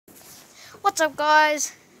What's up,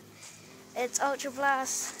 guys? It's Ultra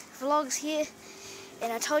Blast Vlogs here,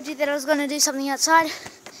 and I told you that I was going to do something outside,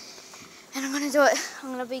 and I'm going to do it. I'm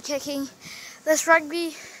going to be kicking this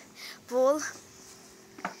rugby ball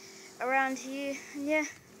around here, and yeah,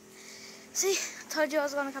 see, I told you I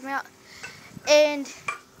was going to come out. And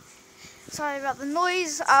sorry about the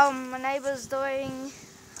noise, my neighbour's doing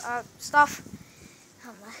stuff, I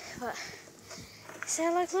don't know, but say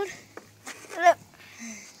hello, Claude. Hello.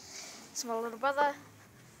 It's my little brother.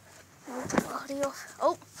 I'll take my hoodie off.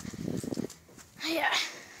 Oh, yeah.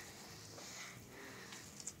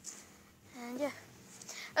 And yeah,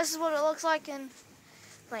 this is what it looks like in,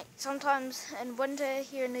 like, sometimes in winter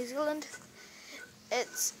here in New Zealand.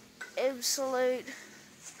 It's absolute.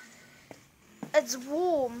 It's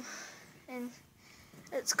warm and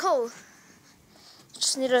it's cool.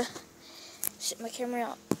 Just need to set my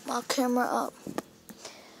camera up.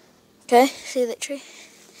 Okay, see that tree?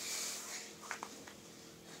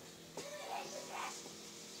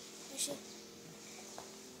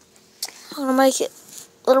 I'm gonna make it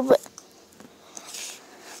a little bit.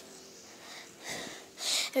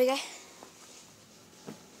 There we go.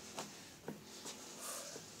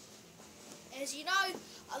 As you know,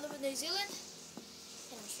 I live in New Zealand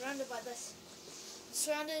and I'm surrounded by this. I'm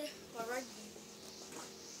surrounded by rugby.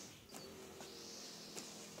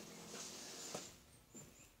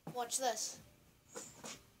 Watch this.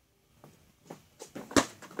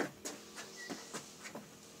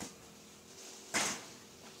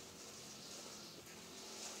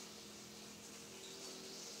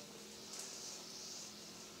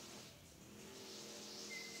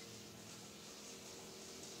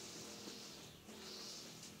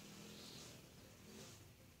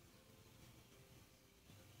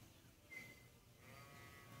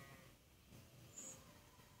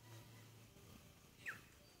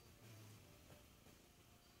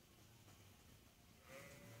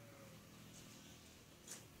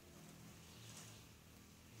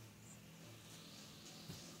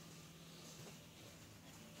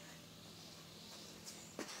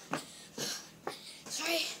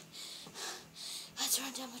 Sorry, I had to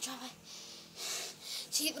run down my driveway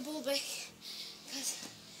to get the ball back because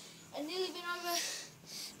I nearly went over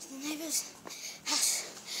to the neighbour's house.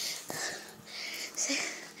 See,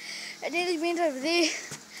 I nearly went over there.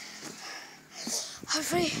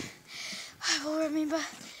 Hopefully, I will remember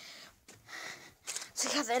to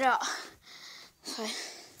cut that out. So,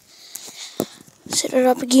 set it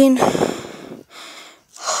up again.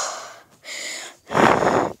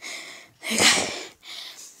 There you go.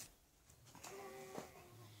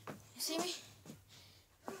 See me?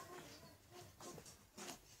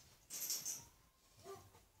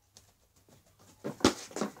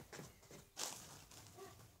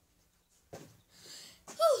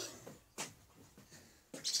 Whew.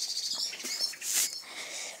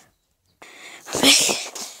 I'm back.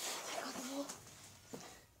 I got the ball.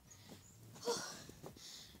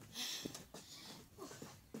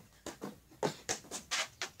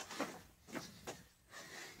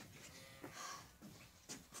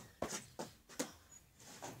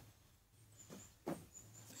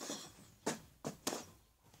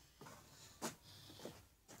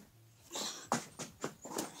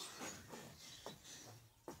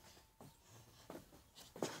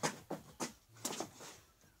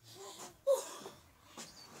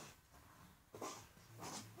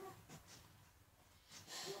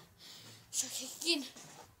 Kick again.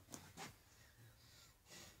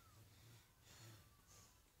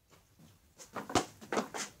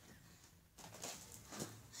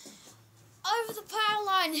 Over the power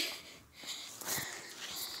line.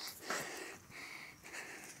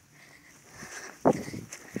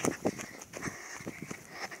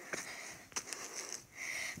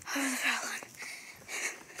 Over the power line.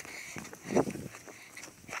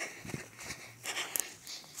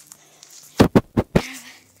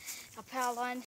 Our power line.